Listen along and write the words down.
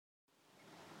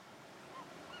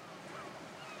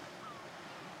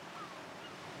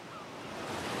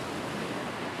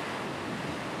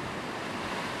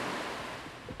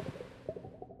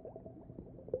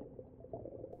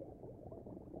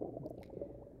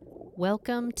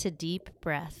Welcome to Deep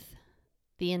Breath,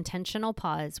 the intentional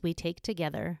pause we take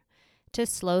together to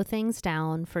slow things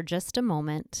down for just a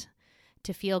moment,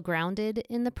 to feel grounded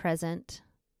in the present,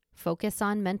 focus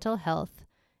on mental health,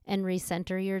 and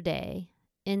recenter your day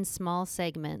in small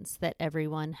segments that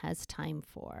everyone has time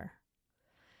for.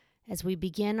 As we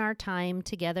begin our time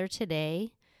together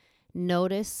today,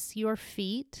 notice your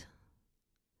feet.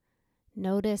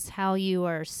 Notice how you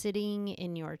are sitting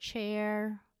in your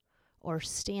chair or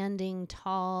standing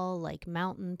tall like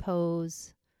mountain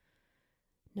pose.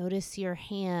 Notice your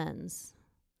hands,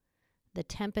 the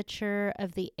temperature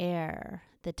of the air,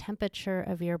 the temperature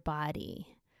of your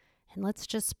body. And let's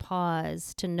just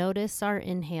pause to notice our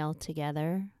inhale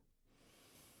together.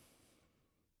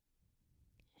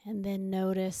 And then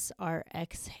notice our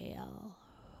exhale.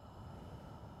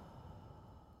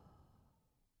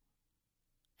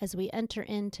 As we enter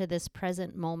into this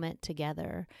present moment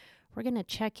together, we're going to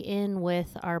check in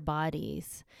with our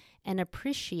bodies and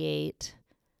appreciate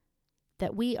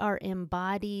that we are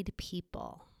embodied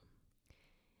people.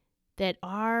 That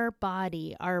our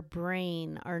body, our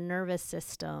brain, our nervous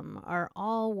system are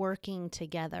all working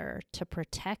together to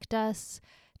protect us,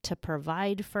 to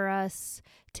provide for us,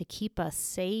 to keep us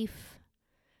safe,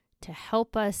 to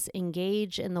help us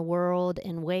engage in the world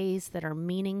in ways that are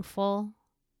meaningful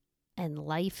and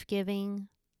life-giving.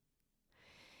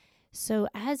 So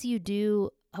as you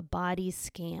do a body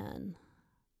scan,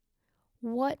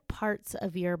 what parts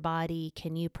of your body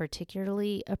can you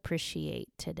particularly appreciate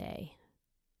today?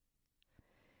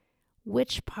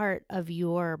 Which part of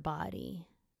your body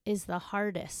is the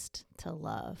hardest to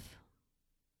love?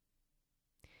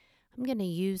 I'm going to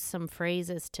use some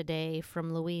phrases today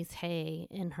from Louise Hay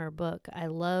in her book, I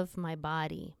Love My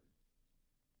Body.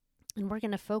 And we're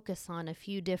going to focus on a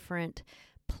few different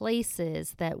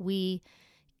places that we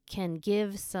can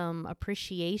give some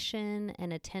appreciation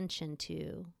and attention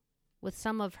to with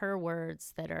some of her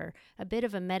words that are a bit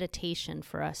of a meditation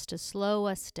for us to slow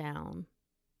us down,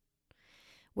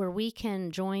 where we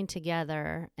can join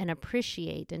together and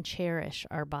appreciate and cherish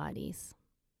our bodies.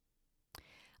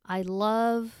 I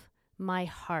love my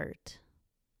heart.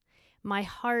 My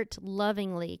heart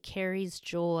lovingly carries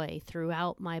joy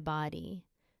throughout my body,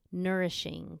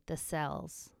 nourishing the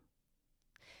cells.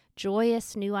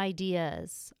 Joyous new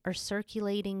ideas are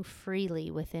circulating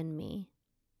freely within me.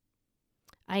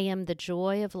 I am the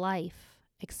joy of life,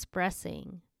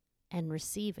 expressing and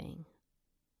receiving.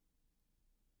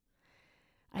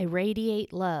 I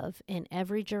radiate love in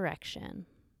every direction.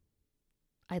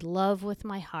 I love with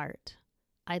my heart.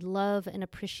 I love and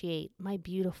appreciate my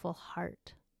beautiful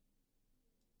heart.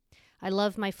 I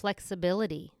love my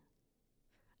flexibility.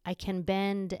 I can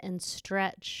bend and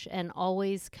stretch and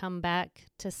always come back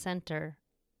to center.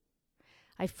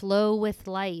 I flow with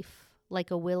life like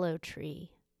a willow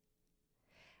tree.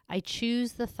 I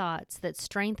choose the thoughts that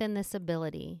strengthen this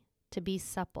ability to be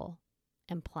supple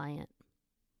and pliant.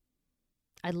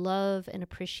 I love and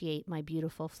appreciate my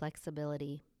beautiful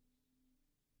flexibility.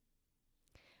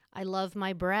 I love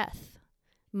my breath.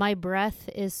 My breath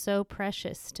is so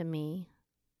precious to me.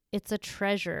 It's a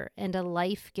treasure and a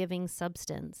life-giving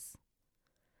substance.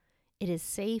 It is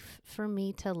safe for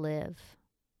me to live.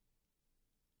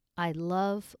 I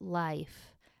love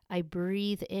life. I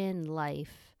breathe in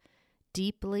life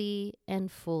deeply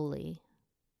and fully.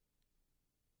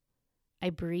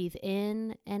 I breathe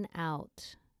in and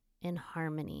out in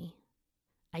harmony.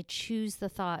 I choose the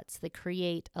thoughts that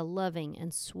create a loving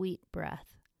and sweet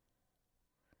breath.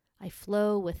 I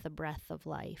flow with the breath of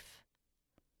life.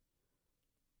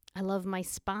 I love my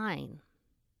spine.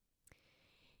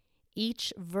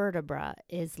 Each vertebra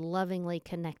is lovingly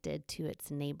connected to its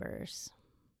neighbors.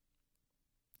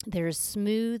 There is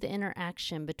smooth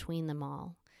interaction between them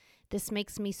all. This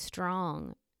makes me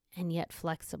strong and yet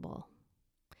flexible.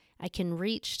 I can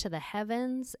reach to the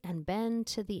heavens and bend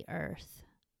to the earth.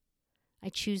 I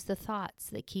choose the thoughts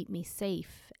that keep me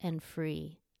safe and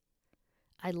free.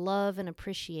 I love and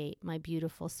appreciate my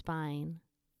beautiful spine.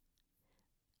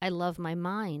 I love my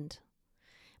mind.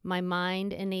 My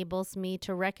mind enables me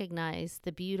to recognize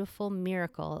the beautiful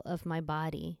miracle of my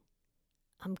body.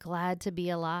 I'm glad to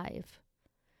be alive.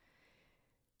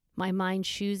 My mind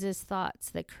chooses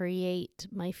thoughts that create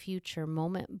my future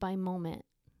moment by moment.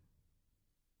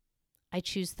 I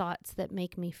choose thoughts that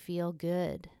make me feel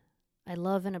good. I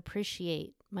love and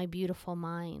appreciate my beautiful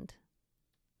mind.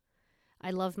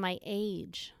 I love my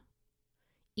age.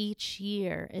 Each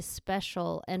year is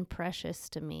special and precious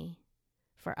to me,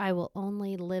 for I will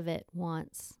only live it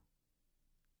once.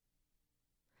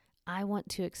 I want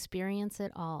to experience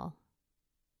it all.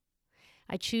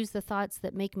 I choose the thoughts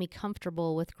that make me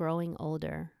comfortable with growing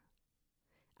older.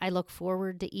 I look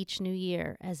forward to each new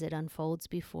year as it unfolds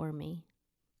before me.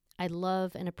 I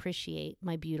love and appreciate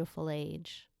my beautiful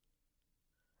age.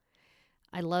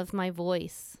 I love my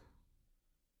voice.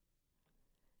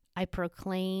 I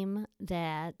proclaim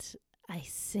that I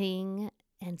sing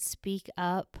and speak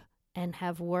up and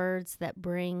have words that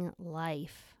bring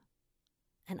life,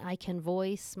 and I can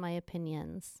voice my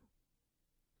opinions.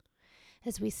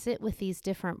 As we sit with these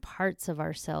different parts of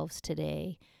ourselves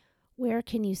today, where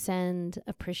can you send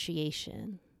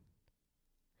appreciation?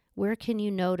 Where can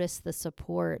you notice the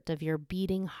support of your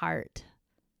beating heart,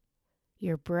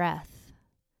 your breath,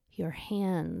 your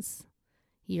hands,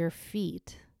 your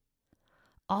feet?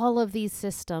 All of these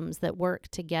systems that work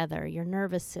together, your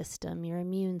nervous system, your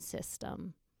immune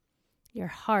system, your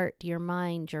heart, your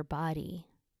mind, your body.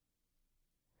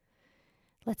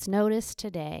 Let's notice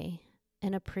today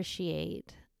and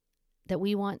appreciate that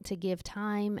we want to give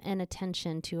time and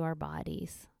attention to our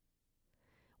bodies.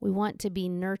 We want to be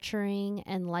nurturing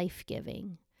and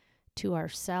life-giving to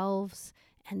ourselves,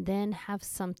 and then have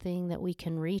something that we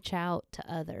can reach out to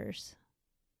others.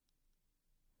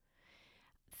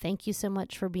 Thank you so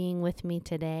much for being with me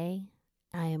today.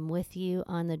 I am with you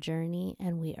on the journey,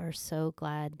 and we are so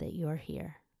glad that you're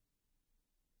here.